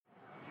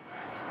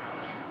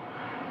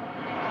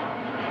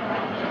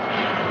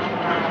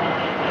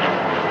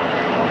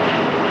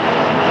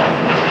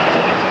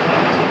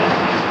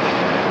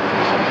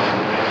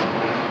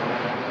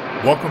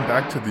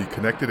back to the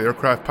Connected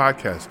Aircraft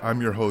Podcast.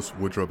 I'm your host,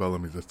 Woodrow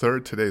Bellamy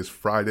III. Today is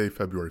Friday,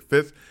 February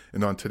 5th,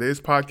 and on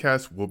today's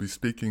podcast, we'll be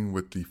speaking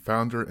with the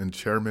founder and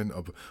chairman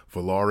of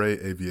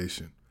Volare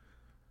Aviation.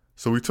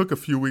 So we took a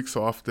few weeks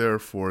off there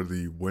for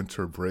the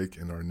winter break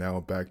and are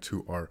now back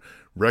to our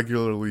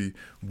regularly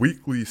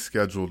weekly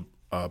scheduled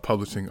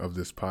publishing of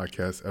this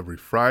podcast every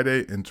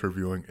Friday,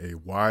 interviewing a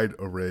wide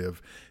array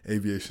of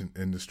aviation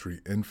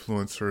industry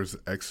influencers,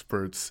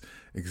 experts,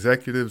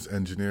 executives,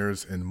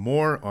 engineers, and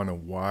more on a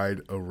wide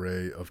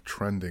array of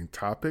trending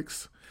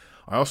topics.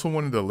 I also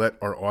wanted to let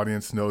our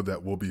audience know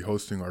that we'll be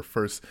hosting our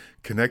first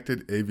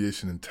Connected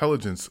Aviation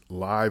Intelligence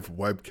live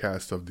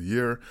webcast of the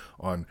year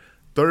on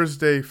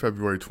Thursday,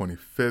 February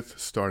 25th,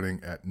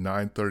 starting at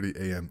 9:30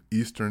 a.m.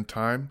 Eastern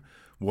Time.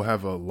 We'll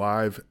have a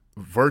live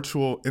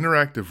virtual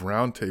interactive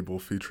roundtable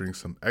featuring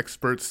some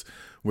experts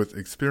with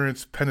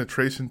experience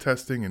penetration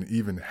testing and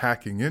even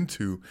hacking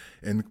into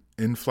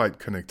in-flight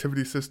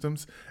connectivity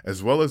systems,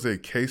 as well as a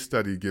case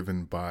study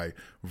given by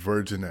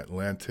Virgin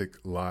Atlantic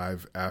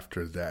live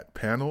after that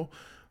panel.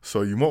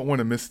 So you won't want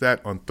to miss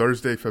that on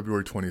Thursday,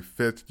 February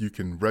 25th. You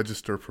can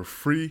register for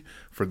free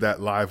for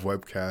that live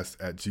webcast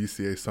at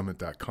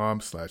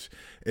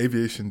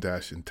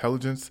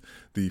gcasummit.com/aviation-intelligence.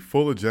 The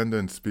full agenda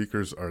and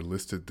speakers are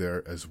listed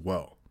there as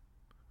well.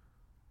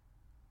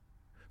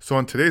 So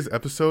on today's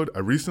episode, I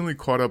recently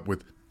caught up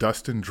with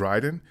Dustin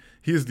Dryden.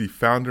 He is the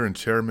founder and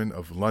chairman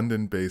of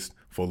London-based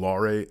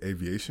Volare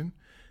Aviation.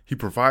 He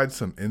provides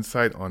some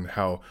insight on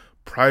how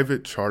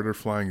private charter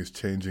flying is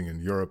changing in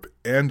Europe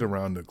and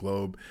around the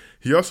globe.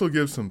 He also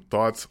gives some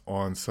thoughts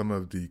on some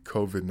of the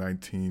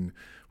COVID-19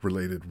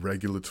 related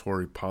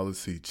regulatory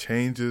policy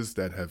changes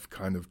that have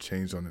kind of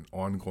changed on an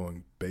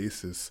ongoing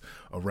basis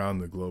around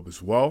the globe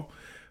as well.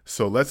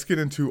 So let's get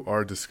into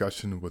our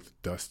discussion with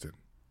Dustin.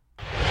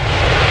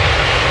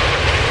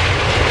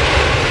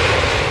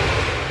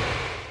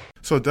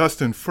 So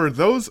Dustin, for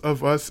those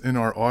of us in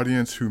our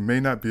audience who may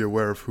not be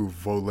aware of who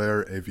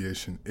Volare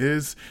Aviation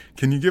is,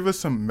 can you give us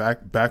some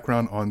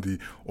background on the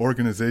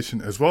organization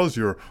as well as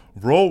your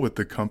role with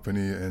the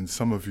company and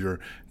some of your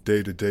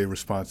day-to-day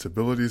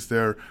responsibilities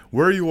there?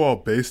 Where are you all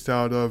based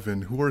out of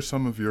and who are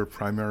some of your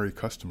primary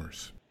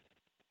customers?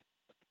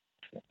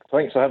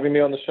 Thanks for having me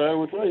on the show,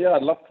 Woodrow. Yeah,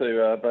 I'd love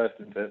to burst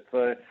into it.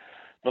 So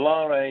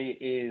Volare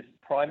is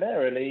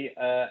primarily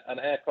an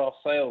aircraft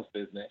sales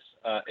business.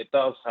 It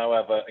does,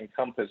 however,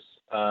 encompass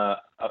a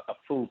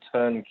full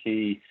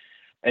turnkey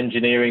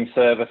engineering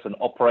service, an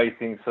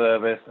operating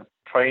service, a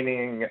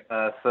training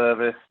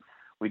service.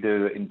 We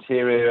do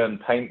interior and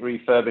paint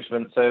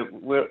refurbishment. So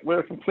we're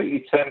a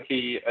completely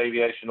turnkey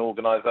aviation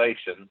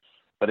organization,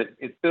 but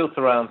it's built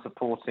around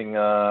supporting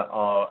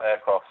our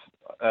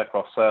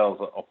aircraft sales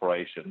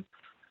operation.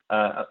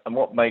 And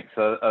what makes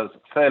us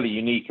fairly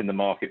unique in the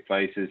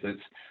marketplace is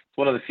it's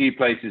one of the few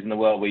places in the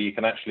world where you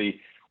can actually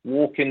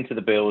walk into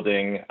the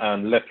building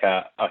and look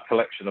at a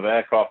collection of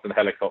aircraft and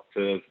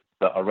helicopters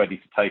that are ready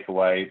to take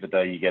away the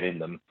day you get in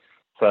them.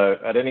 So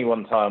at any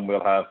one time,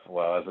 we'll have,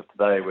 well, as of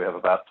today, we have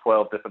about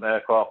 12 different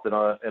aircraft in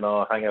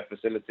our hangar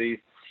facilities,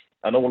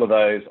 and all of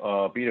those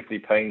are beautifully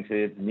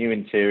painted, new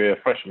interior,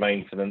 fresh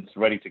maintenance,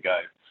 ready to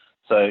go.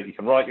 So you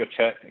can write your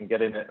check and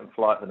get in it and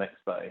fly it the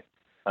next day.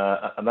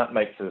 And that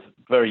makes us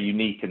very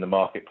unique in the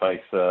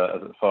marketplace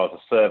as far as the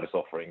service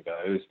offering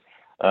goes.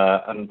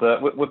 And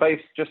we're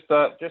based just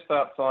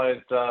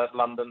outside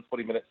London,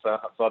 40 minutes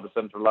outside the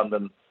centre of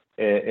London,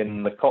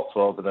 in the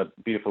Cotswolds, in a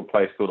beautiful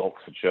place called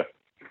Oxfordshire.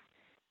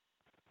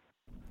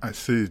 I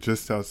see,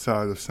 just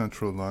outside of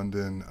central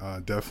London,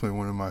 definitely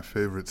one of my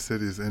favorite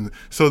cities. And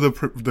so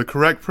the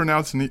correct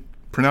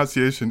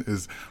pronunciation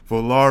is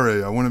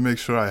Volare. I want to make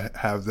sure I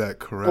have that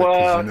correct.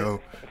 Well,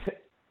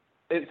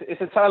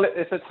 it's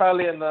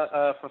Italian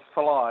for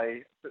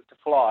fly, to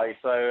fly.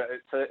 So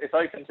it's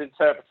open to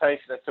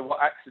interpretation as to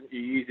what accent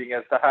you're using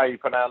as to how you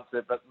pronounce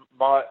it. But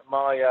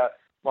my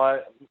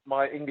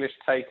English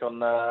take on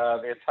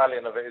the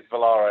Italian of it is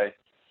Volare.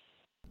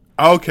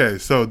 Okay,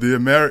 so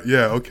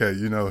okay,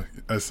 you know,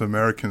 us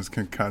Americans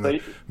can kind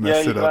of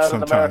mess it up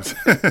sometimes.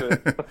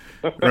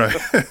 Right.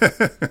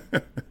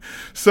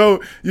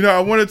 So, you know, I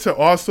wanted to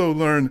also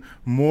learn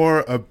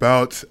more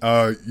about,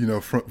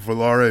 from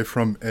Volare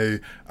from a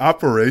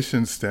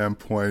operations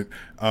standpoint.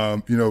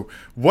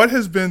 What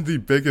has been the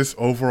biggest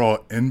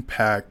overall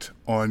impact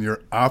on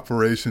your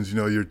operations,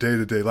 your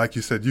day-to-day? Like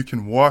you said, you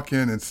can walk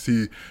in and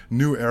see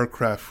new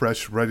aircraft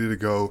fresh, ready to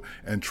go,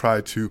 and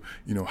try to,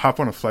 hop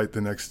on a flight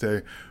the next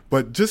day.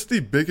 But just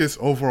the biggest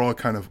overall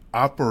kind of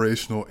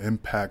operational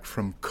impact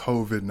from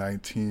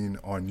COVID-19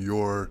 on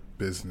your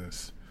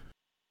business.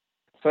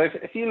 So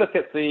if you look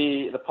at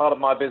the part of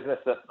my business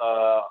that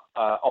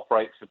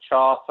operates for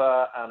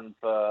charter and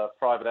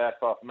private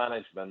aircraft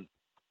management,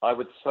 I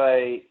would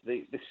say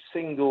the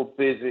single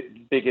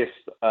biggest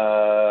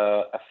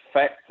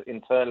effect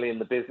internally in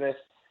the business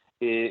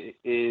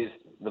is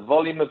the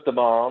volume of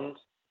demand,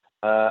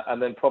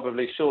 and then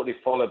probably shortly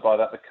followed by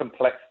that, the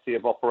complexity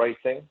of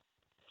operating.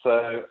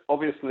 So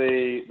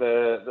obviously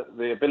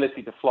the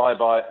ability to fly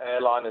by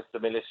airline has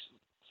diminished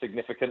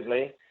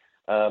significantly.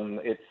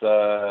 It's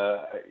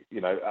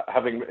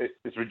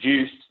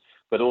reduced,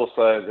 but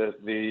also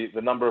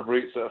the number of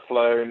routes that are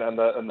flown and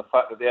the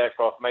fact that the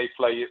aircraft may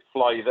fly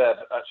you there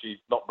but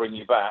actually not bring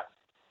you back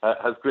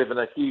has driven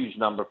a huge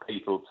number of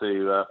people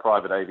to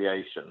private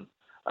aviation.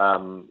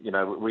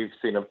 We've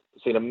seen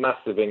a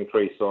massive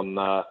increase on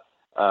the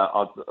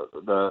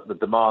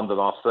demand on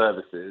our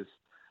services,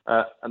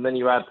 and then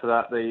you add to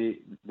that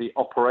the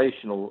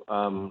operational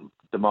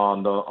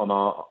demand on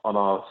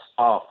our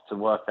staff to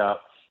work out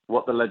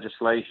what the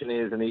legislation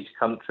is in each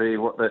country,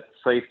 what the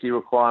safety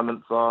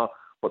requirements are,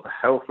 what the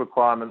health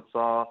requirements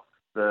are,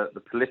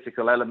 the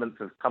political elements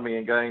of coming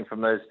and going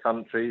from those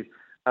countries,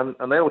 and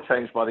they all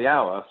change by the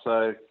hour.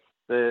 So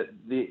the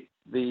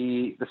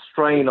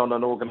strain on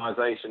an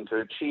organisation to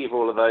achieve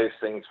all of those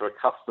things for a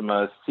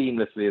customer as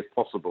seamlessly as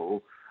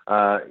possible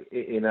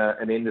in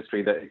an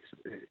industry that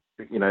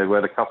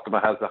where the customer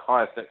has the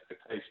highest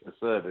expectation of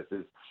service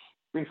has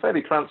been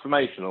fairly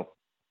transformational.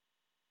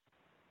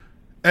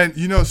 And,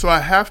 so I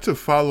have to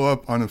follow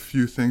up on a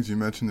few things you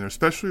mentioned there,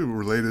 especially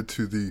related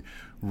to the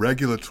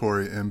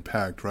regulatory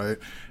impact, right?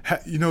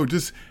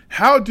 Just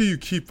how do you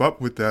keep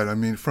up with that? I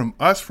mean, from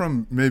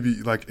maybe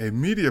like a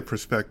media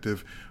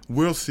perspective,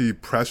 we'll see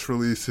press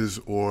releases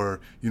or,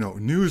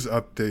 news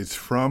updates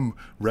from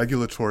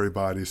regulatory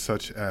bodies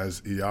such as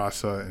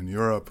EASA in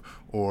Europe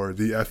or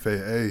the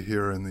FAA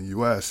here in the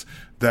U.S.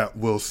 that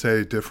will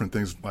say different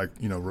things like,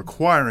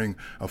 requiring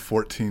a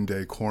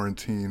 14-day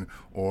quarantine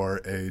or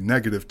a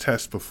negative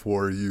test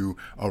before you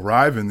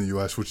arrive in the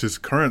U.S., which is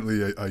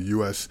currently a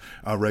U.S.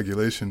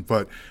 Regulation.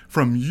 But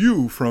from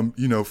your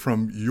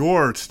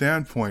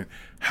standpoint,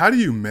 how do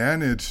you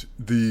manage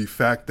the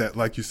fact that,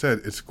 like you said,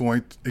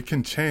 it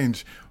can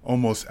change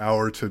almost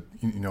hour to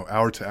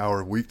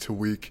hour, week to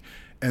week,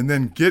 and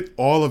then get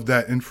all of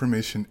that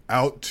information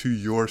out to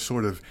your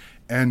sort of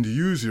end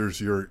users,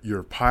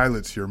 your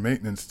pilots, your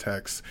maintenance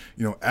techs,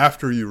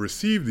 after you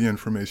receive the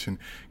information,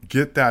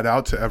 get that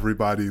out to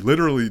everybody.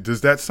 Literally,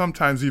 does that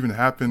sometimes even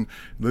happen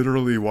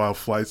literally while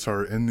flights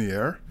are in the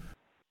air?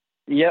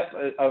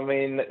 Yep, I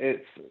mean,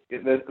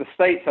 the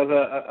States has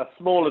a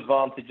small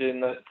advantage in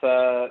that,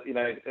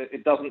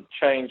 it doesn't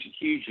change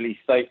hugely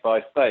state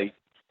by state.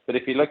 But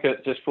if you look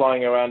at just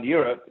flying around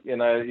Europe,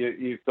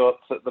 you've got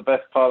the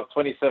best part of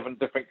 27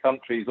 different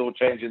countries all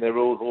changing their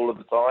rules all of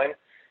the time.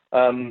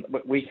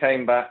 We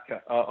came back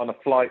on a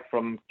flight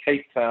from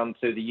Cape Town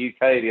to the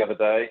UK the other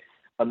day,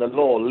 and the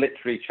law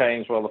literally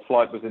changed while the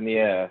flight was in the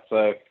air.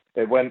 So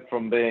it went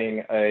from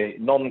being a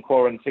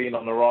non-quarantine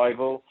on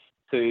arrival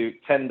to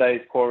 10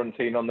 days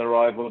quarantine on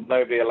arrival,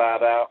 nobody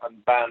allowed out,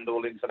 and banned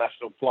all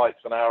international flights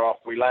an hour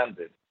after we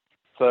landed.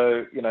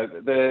 So,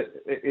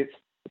 it's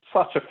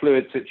such a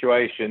fluid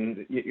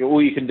situation.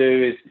 All you can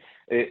do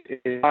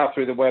is go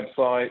through the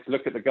website,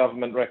 look at the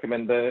government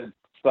recommended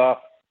stuff,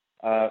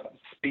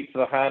 speak to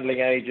the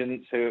handling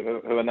agents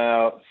who are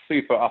now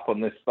super up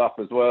on this stuff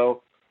as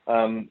well,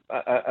 and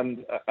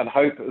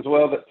hope as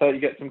well that you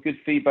get some good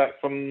feedback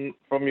from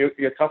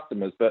your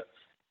customers. But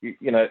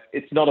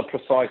it's not a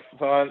precise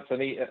science,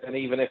 and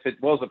even if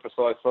it was a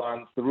precise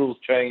science, the rules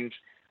change,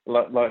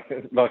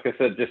 like I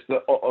said, just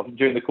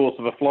during the course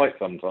of a flight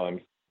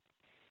sometimes.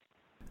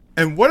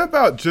 And what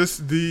about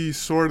just the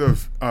sort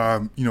of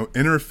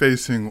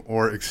interfacing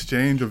or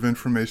exchange of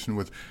information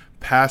with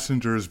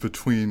passengers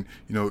between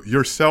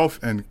yourself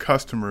and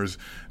customers?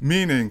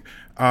 Meaning,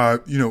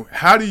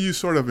 how do you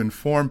sort of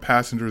inform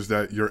passengers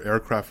that your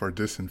aircraft are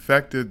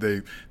disinfected,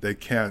 they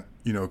can't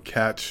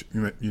catch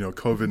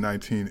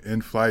COVID-19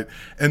 in flight?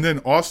 And then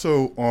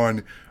also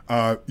on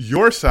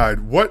your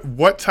side,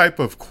 what type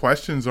of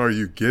questions are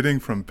you getting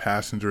from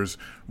passengers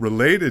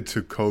related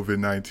to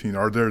COVID-19?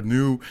 Are there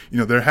new,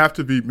 there have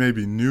to be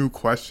maybe new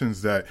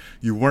questions that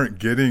you weren't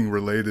getting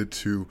related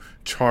to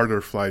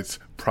charter flights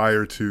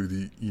prior to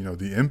the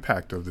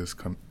impact of this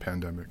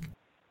pandemic?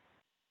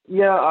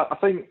 Yeah, I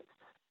think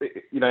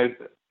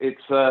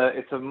it's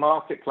a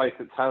marketplace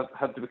that's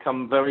had to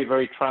become very,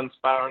 very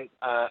transparent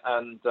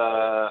and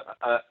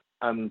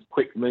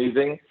quick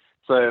moving.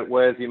 So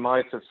whereas you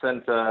might have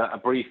sent a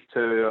brief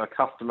to a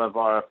customer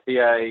via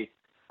PA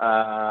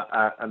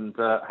and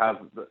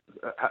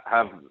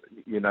have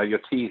your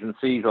T's and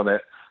C's on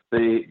it,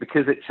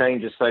 because it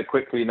changes so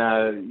quickly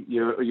now,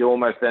 you're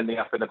almost ending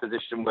up in a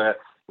position where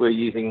we're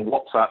using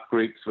WhatsApp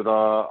groups with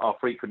our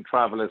frequent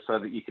travellers so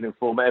that you can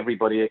inform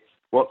everybody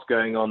what's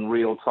going on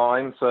real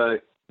time. So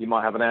you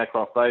might have an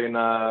aircraft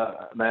owner,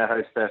 an air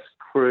hostess,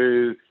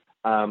 crew,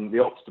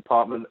 the ops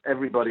department,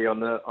 everybody on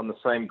the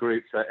same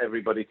group, so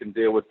everybody can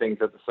deal with things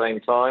at the same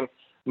time.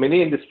 I mean,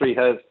 the industry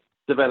has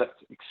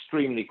developed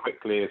extremely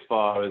quickly as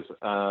far as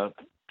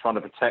trying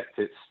to protect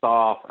its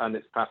staff and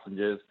its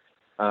passengers.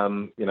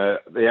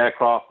 The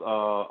aircraft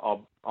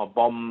are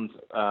bombed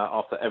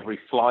after every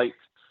flight.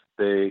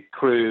 The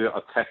crew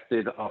are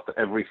tested after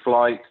every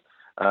flight.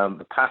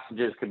 The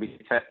passengers can be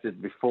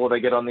tested before they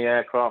get on the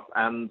aircraft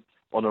and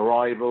on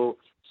arrival.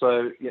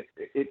 So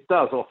it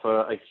does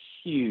offer a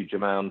huge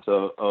amount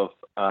of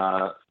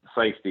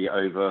safety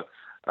over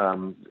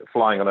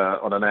flying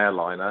on an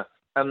airliner.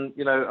 and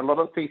a lot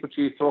of people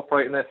choose to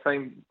operate in their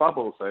same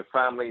bubble. So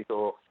families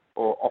or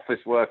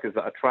office workers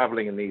that are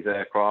traveling in these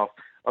aircraft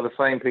are the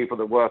same people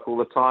that work all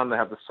the time. They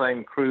have the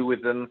same crew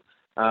with them.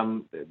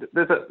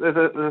 There's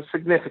a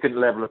significant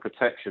level of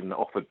protection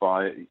offered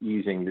by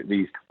using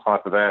these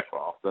type of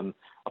aircraft, and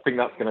I think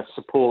that's going to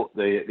support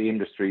the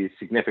industry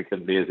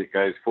significantly as it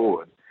goes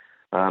forward.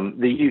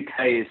 The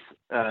UK is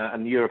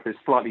and Europe is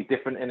slightly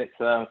different in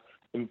its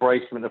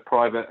embracement of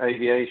private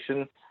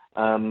aviation.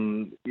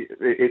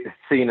 It's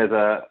seen as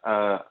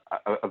a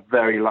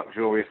very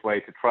luxurious way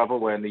to travel,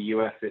 where in the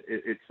US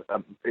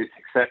it's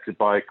accepted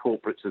by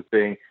corporates as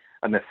being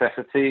a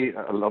necessity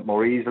a lot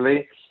more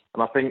easily.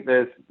 And I think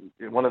there's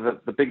one of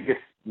the biggest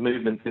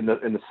movements in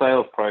the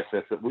sales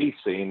process that we've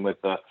seen with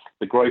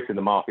the growth in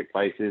the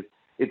marketplace is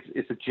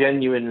it's a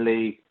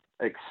genuinely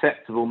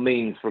acceptable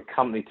means for a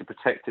company to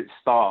protect its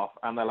staff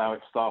and allow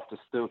its staff to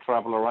still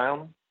travel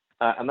around.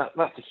 And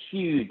that's a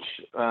huge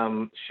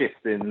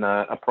shift in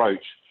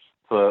approach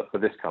for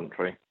this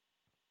country.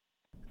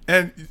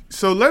 And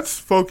so let's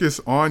focus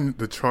on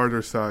the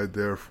charter side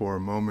there for a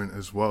moment,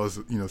 as well as,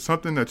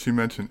 something that you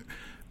mentioned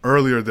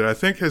earlier that I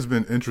think has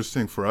been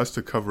interesting for us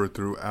to cover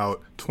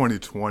throughout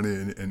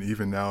 2020 and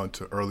even now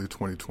into early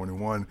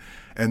 2021.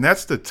 And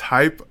that's the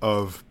type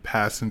of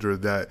passenger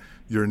that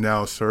you're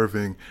now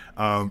serving.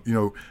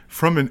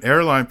 From an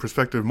airline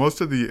perspective, most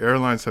of the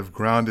airlines have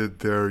grounded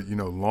their, a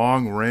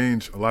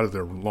lot of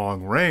their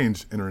long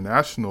range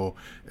international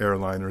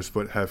airliners,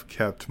 but have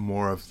kept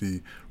more of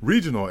the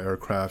regional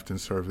aircraft in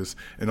service.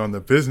 And on the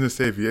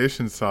business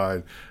aviation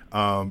side,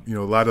 a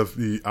lot of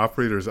the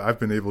operators I've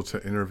been able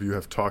to interview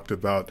have talked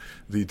about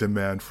the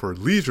demand for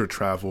leisure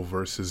travel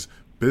versus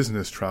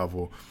business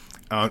travel.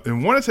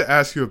 And wanted to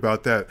ask you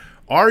about that.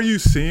 Are you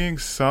seeing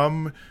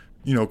some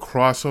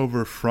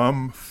crossover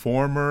from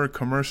former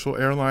commercial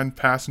airline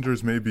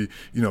passengers, maybe,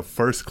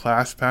 first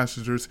class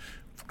passengers,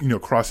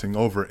 crossing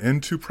over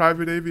into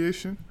private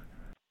aviation?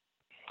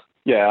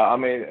 Yeah, I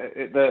mean,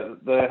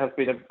 there has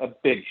been a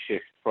big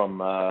shift from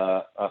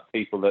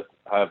people that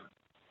have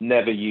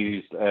never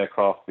used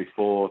aircraft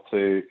before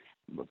to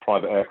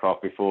private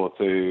aircraft before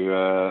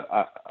to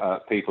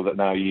people that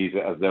now use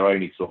it as their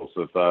only source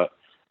of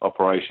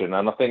operation.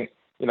 And I think,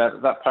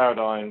 that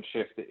paradigm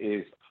shift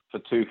is for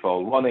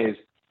twofold. One is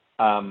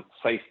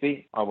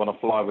safety. I want to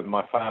fly with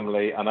my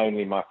family and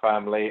only my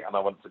family, and I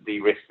want to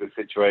de-risk the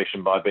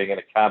situation by being in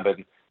a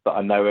cabin that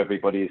I know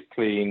everybody is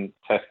clean,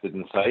 tested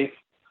and safe.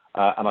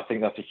 And I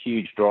think that's a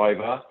huge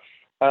driver.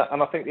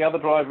 And I think the other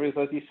driver is,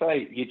 as you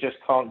say, you just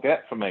can't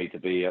get from A to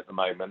B at the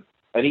moment.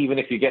 And even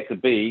if you get to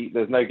B,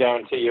 there's no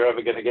guarantee you're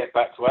ever going to get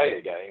back to A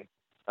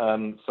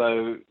again.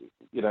 So,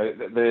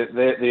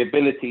 the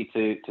ability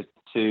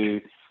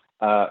to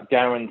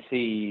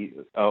guarantee,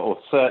 or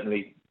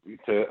certainly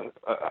to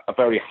a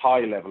very high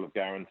level of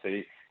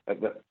guarantee,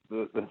 that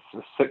the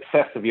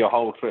success of your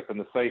whole trip and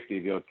the safety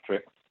of your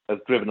trip has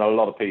driven a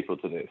lot of people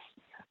to this.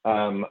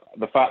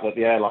 The fact that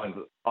the airlines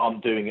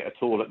aren't doing it at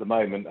all at the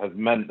moment has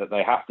meant that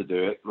they have to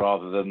do it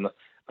rather than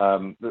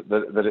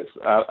that it's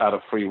out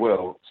of free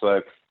will.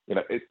 So,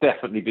 it's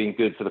definitely been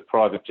good for the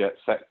private jet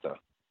sector.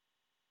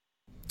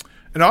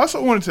 And I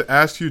also wanted to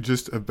ask you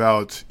just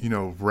about,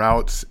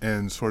 routes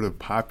and sort of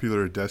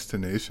popular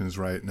destinations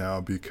right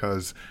now,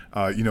 because,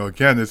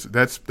 again,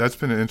 that's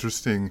been an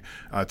interesting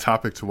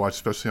topic to watch,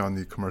 especially on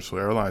the commercial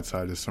airline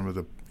side, is some of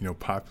the,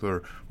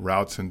 popular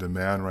routes in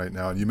demand right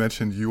now. And you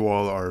mentioned you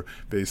all are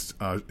based,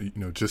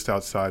 just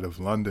outside of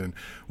London.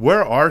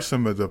 Where are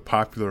some of the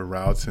popular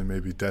routes and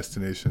maybe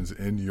destinations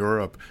in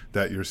Europe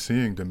that you're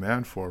seeing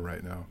demand for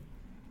right now?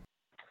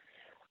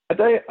 I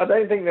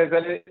don't think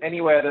there's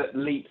anywhere that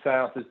leaps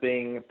out as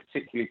being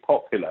particularly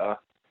popular.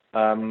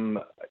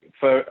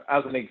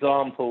 As an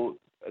example,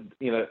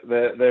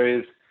 there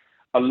is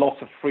a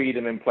lot of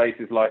freedom in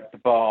places like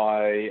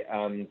Dubai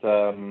and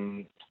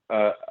some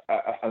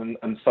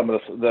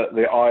of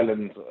the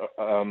islands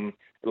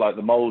like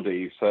the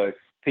Maldives. So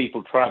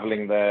people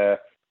traveling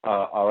there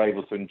are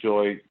able to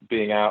enjoy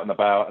being out and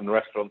about, and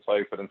restaurants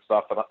open and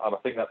stuff. And I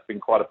think that's been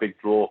quite a big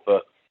draw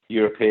for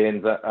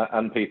Europeans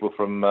and people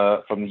from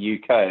the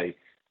UK.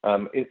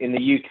 In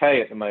the UK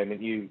at the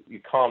moment, you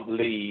can't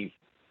leave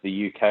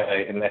the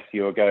UK unless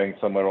you're going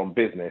somewhere on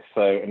business.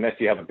 So unless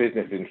you have a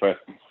business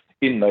interest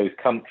in those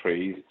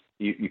countries,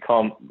 you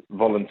can't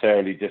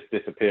voluntarily just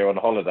disappear on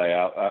holiday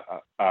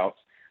out.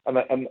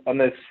 And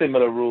there's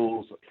similar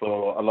rules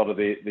for a lot of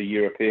the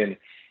European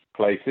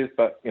places,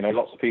 but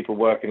lots of people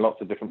work in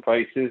lots of different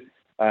places.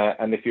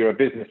 And if you're a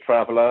business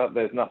traveller,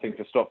 there's nothing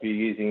to stop you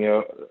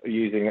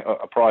using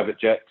a private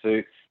jet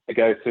to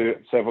go to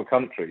several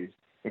countries.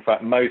 In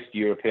fact, most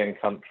European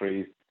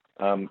countries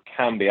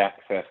can be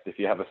accessed if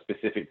you have a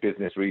specific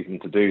business reason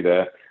to do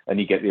there and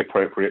you get the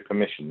appropriate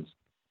permissions.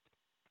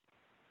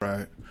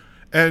 Right.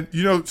 And,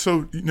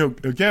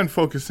 again,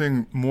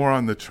 focusing more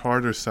on the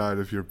charter side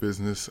of your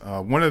business,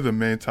 one of the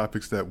main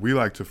topics that we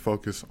like to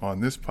focus on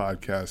this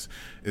podcast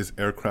is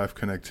aircraft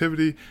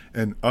connectivity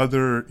and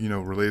other,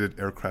 related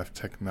aircraft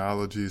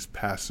technologies,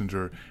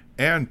 passenger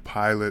and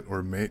pilot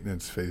or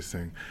maintenance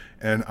facing.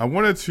 And I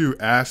wanted to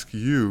ask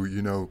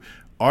you,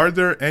 are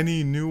there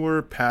any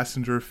newer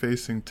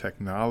passenger-facing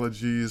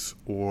technologies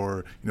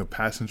or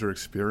passenger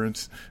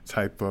experience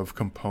type of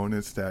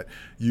components that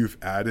you've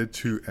added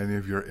to any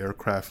of your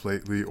aircraft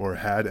lately or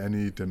had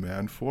any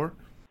demand for?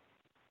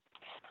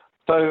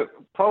 So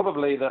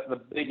probably the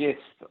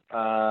biggest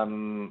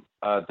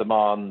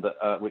demand,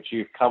 which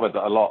you've covered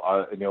a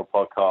lot in your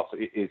podcast,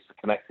 is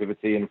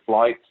connectivity in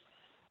flight.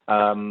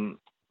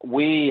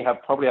 We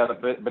have probably had a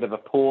bit of a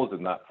pause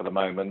in that for the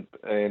moment.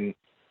 In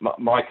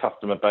my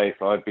customer base,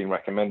 I've been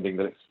recommending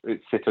that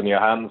it sit on your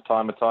hands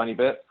time a tiny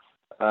bit.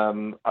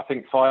 I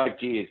think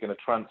 5G is going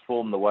to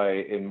transform the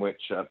way in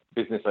which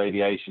business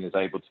aviation is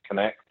able to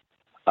connect.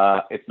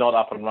 It's not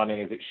up and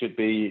running as it should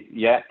be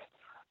yet.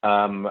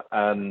 The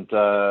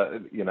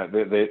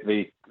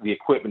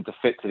equipment to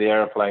fit to the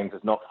airplanes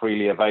is not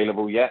freely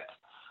available yet.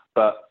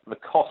 But the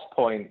cost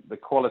point, the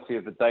quality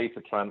of the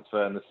data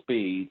transfer and the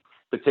speed,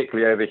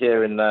 particularly over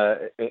here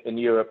in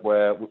Europe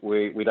where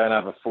we don't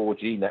have a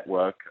 4G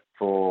network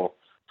for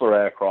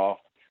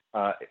aircraft,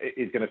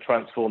 is going to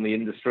transform the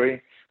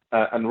industry.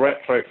 And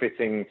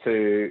retrofitting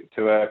to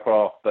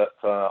aircraft that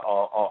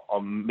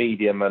are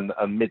medium and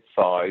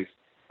mid-size,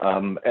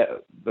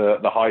 the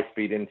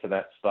high-speed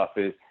internet stuff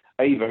is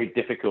very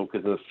difficult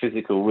because of the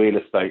physical real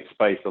estate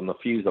space on the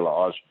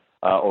fuselage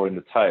or in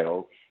the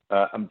tail,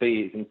 and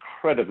B, it's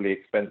incredibly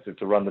expensive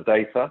to run the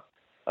data.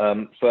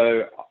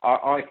 So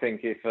I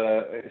think if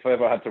I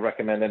ever had to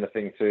recommend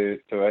anything to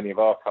any of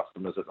our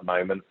customers at the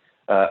moment,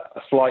 a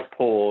slight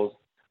pause,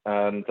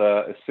 and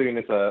as soon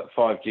as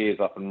 5G is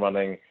up and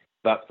running,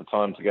 that's the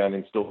time to go and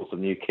install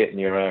some new kit in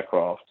your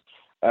aircraft.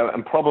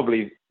 And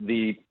probably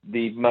the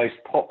most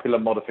popular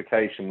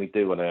modification we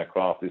do on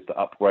aircraft is to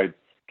upgrade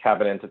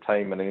cabin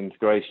entertainment and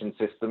integration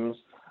systems.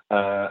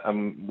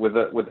 And with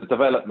the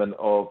development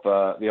of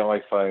the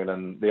iPhone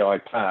and the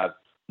iPad,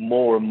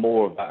 more and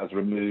more of that has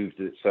removed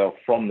itself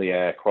from the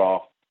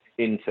aircraft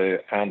into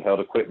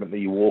handheld equipment that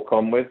you walk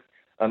on with.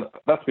 And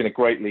that's been a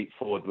great leap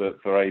forward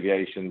for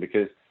aviation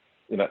because,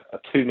 a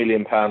 £2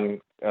 million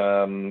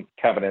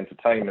cabin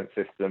entertainment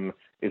system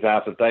is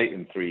out of date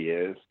in 3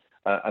 years.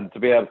 And to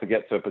be able to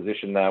get to a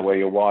position now where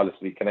you're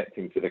wirelessly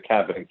connecting to the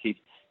cabin and keep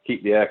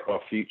the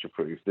aircraft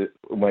future-proofed, it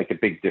will make a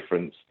big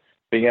difference.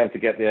 Being able to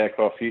get the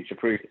aircraft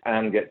future-proofed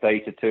and get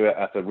data to it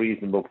at a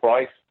reasonable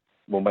price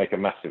will make a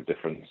massive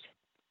difference.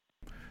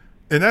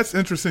 And that's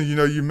interesting.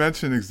 You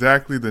mentioned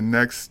exactly the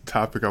next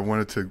topic I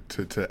wanted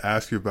to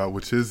ask you about,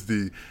 which is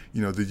the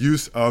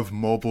use of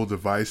mobile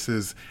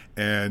devices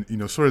and,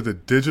 sort of the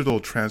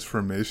digital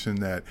transformation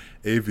that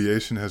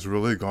aviation has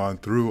really gone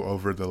through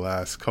over the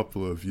last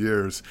couple of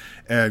years.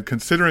 And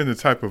considering the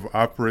type of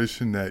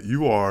operation that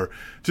you are,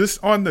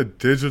 just on the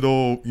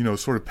digital,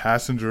 sort of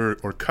passenger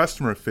or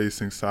customer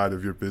facing side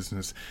of your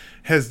business,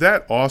 has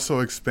that also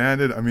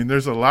expanded? I mean,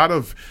 there's a lot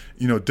of,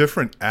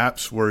 different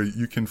apps where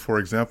you can, for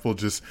example,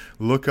 just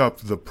look up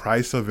the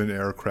price of an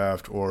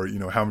aircraft or,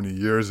 how many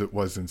years it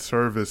was in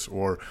service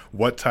or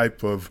what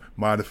type of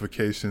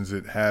modifications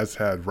it has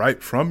had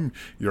right from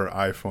your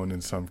iPhone in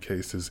some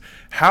cases.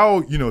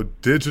 How,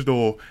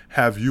 digital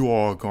have you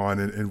all gone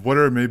and what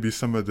are maybe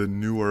some of the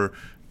newer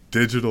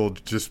digital,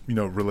 just,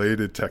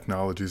 related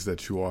technologies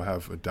that you all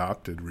have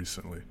adopted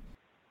recently?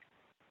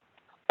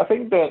 I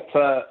think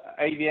that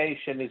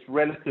aviation is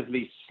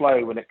relatively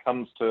slow when it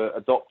comes to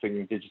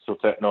adopting digital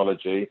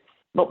technology,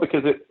 not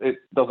because it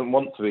doesn't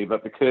want to be,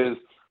 but because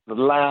the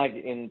lag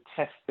in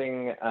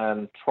testing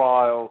and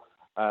trial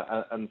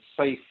and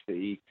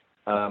safety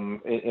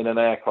in an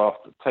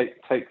aircraft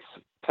takes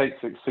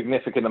a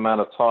significant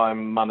amount of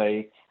time,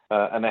 money,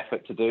 and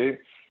effort to do.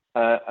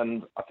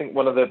 And I think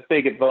one of the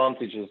big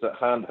advantages that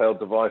handheld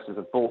devices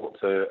have brought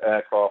to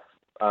aircraft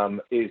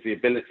is the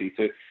ability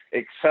to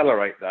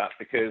accelerate that,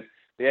 because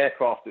the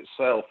aircraft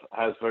itself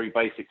has very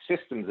basic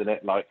systems in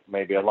it, like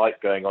maybe a light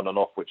going on and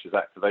off, which is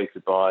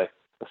activated by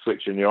a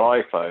switch in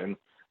your iPhone.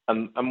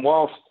 And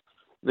whilst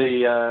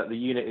the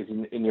unit is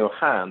in your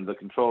hand, the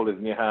control is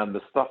in your hand,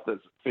 the stuff that's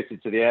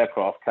fitted to the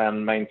aircraft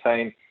can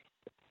maintain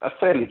a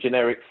fairly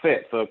generic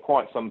fit for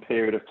quite some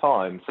period of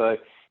time. So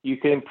you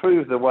can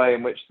improve the way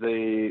in which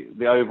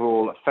the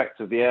overall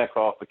effect of the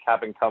aircraft, the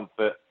cabin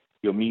comfort,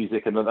 your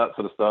music and that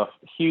sort of stuff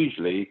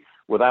hugely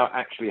without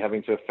actually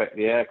having to affect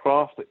the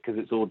aircraft, because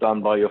it's all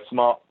done by your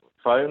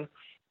smartphone.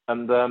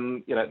 And,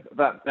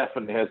 that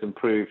definitely has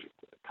improved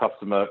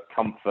customer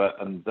comfort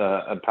and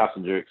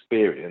passenger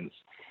experience.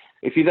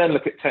 If you then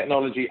look at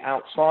technology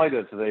outside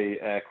of the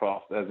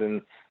aircraft, as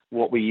in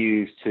what we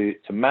use to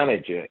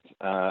manage it,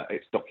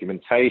 its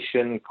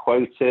documentation,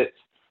 quote it,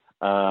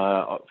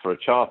 for a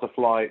charter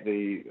flight,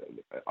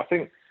 I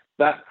think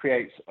that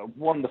creates a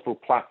wonderful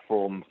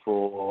platform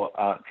for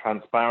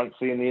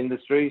transparency in the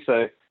industry.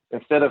 So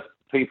instead of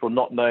people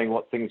not knowing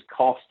what things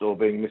cost or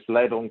being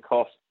misled on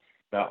cost,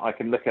 I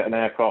can look at an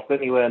aircraft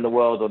anywhere in the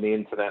world on the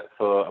internet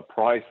for a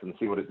price and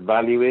see what its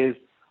value is.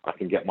 I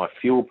can get my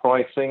fuel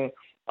pricing.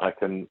 I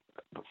can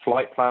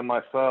flight plan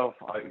myself.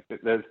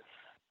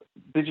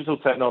 Digital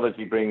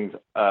technology brings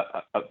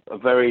a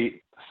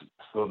very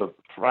sort of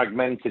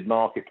fragmented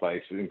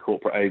marketplace within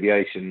corporate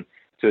aviation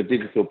to a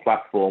digital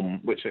platform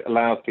which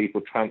allows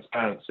people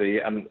transparency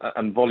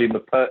and volume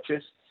of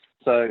purchase.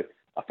 So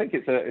I think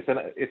it's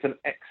an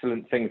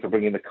excellent thing for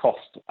bringing the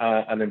cost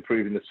and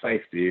improving the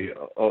safety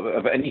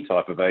of any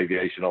type of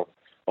aviation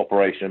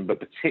operation, but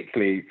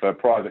particularly for a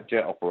private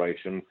jet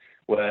operation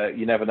where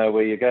you never know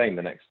where you're going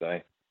the next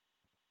day.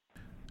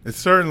 It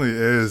certainly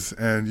is.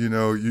 And, you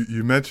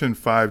mentioned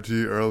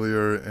 5G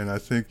earlier, and I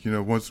think,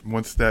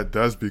 once that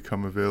does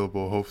become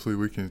available, hopefully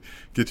we can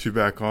get you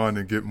back on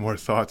and get more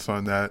thoughts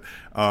on that.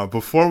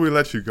 Before we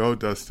let you go,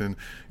 Dustin,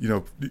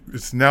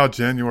 it's now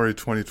January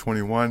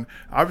 2021.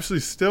 Obviously,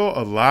 still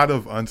a lot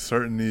of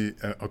uncertainty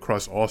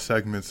across all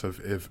segments of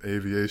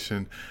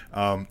aviation.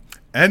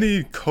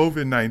 Any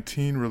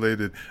COVID-19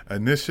 related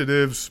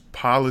initiatives,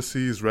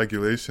 policies,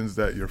 regulations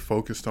that you're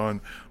focused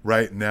on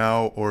right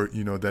now, or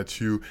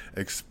that you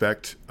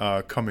expect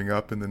coming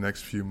up in the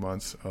next few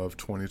months of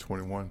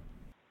 2021?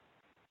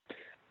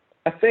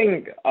 I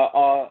think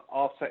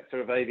our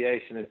sector of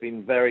aviation has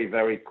been very,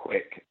 very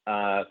quick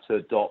to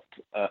adopt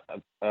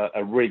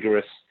a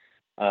rigorous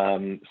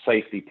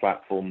safety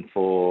platform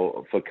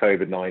for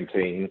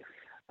COVID-19.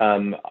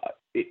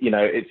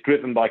 It's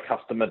driven by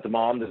customer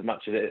demand as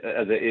much as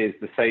it is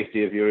the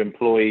safety of your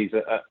employees,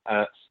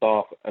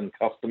 staff, and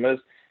customers.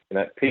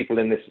 People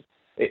in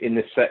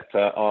this sector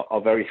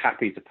are very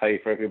happy to pay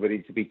for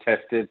everybody to be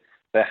tested.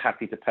 They're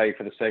happy to pay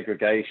for the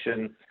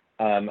segregation,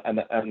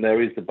 and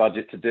there is the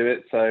budget to do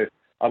it. So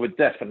I would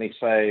definitely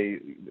say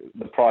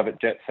the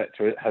private jet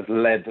sector has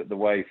led the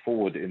way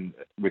forward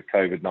with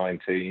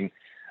COVID-19.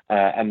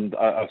 And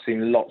I've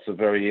seen lots of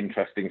very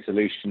interesting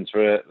solutions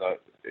for it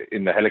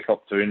in the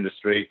helicopter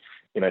industry.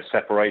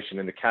 Separation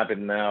in the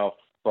cabin now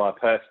via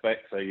Perspex,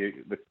 so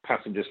the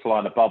passengers fly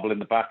in a bubble in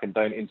the back and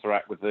don't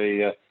interact with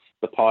the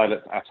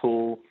pilot at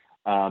all.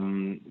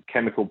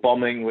 Chemical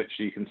bombing, which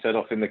you can set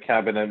off in the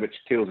cabin and which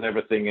kills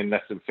everything in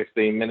less than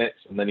 15 minutes,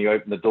 and then you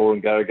open the door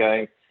and go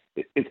again.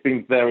 It's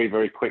been very,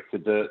 very quick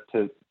to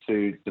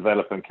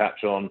develop and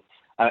catch on,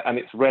 and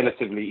it's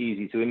relatively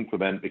easy to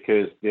implement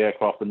because the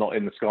aircraft are not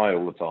in the sky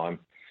all the time.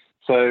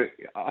 So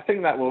I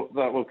think that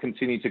will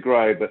continue to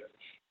grow, but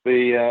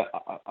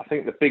I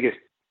think the biggest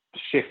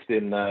shift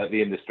in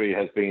the industry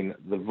has been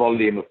the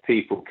volume of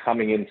people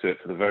coming into it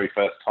for the very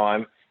first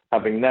time.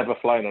 Having never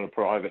flown on a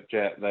private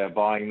jet, they're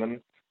buying them.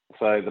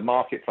 So the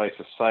marketplace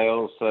of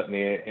sales,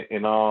 certainly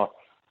in our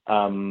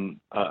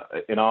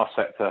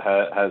sector,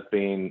 has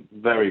been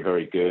very,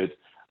 very good.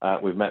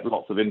 We've met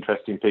lots of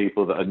interesting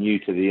people that are new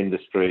to the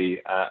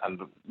industry, and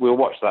we'll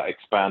watch that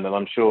expand. And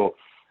I'm sure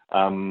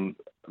the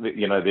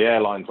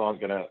airlines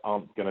aren't going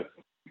to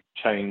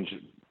change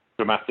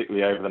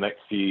dramatically over the next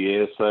few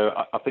years. So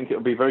I think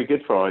it'll be very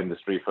good for our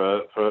industry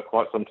for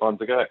quite some time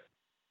to go.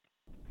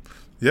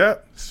 Yeah,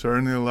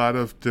 certainly a lot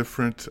of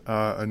different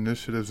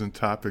initiatives and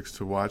topics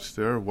to watch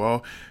there.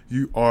 Well,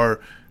 you are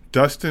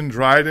Dustin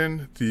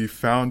Dryden, the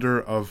founder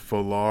of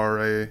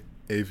Volare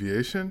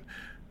Aviation.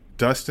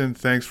 Dustin,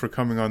 thanks for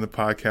coming on the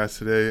podcast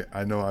today.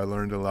 I know I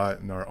learned a lot,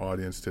 and our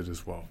audience did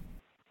as well.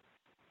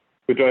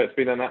 Woodrow, it's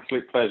been an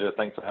absolute pleasure.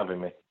 Thanks for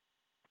having me.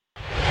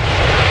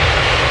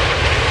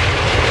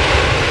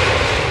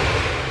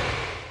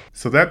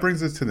 So that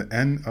brings us to the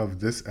end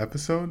of this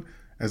episode.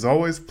 As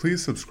always,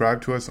 please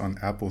subscribe to us on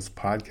Apple's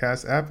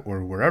podcast app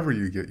or wherever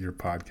you get your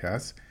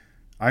podcasts.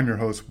 I'm your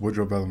host,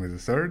 Woodrow Bellamy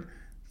III.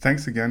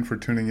 Thanks again for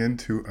tuning in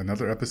to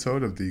another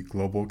episode of the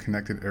Global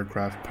Connected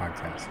Aircraft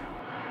Podcast.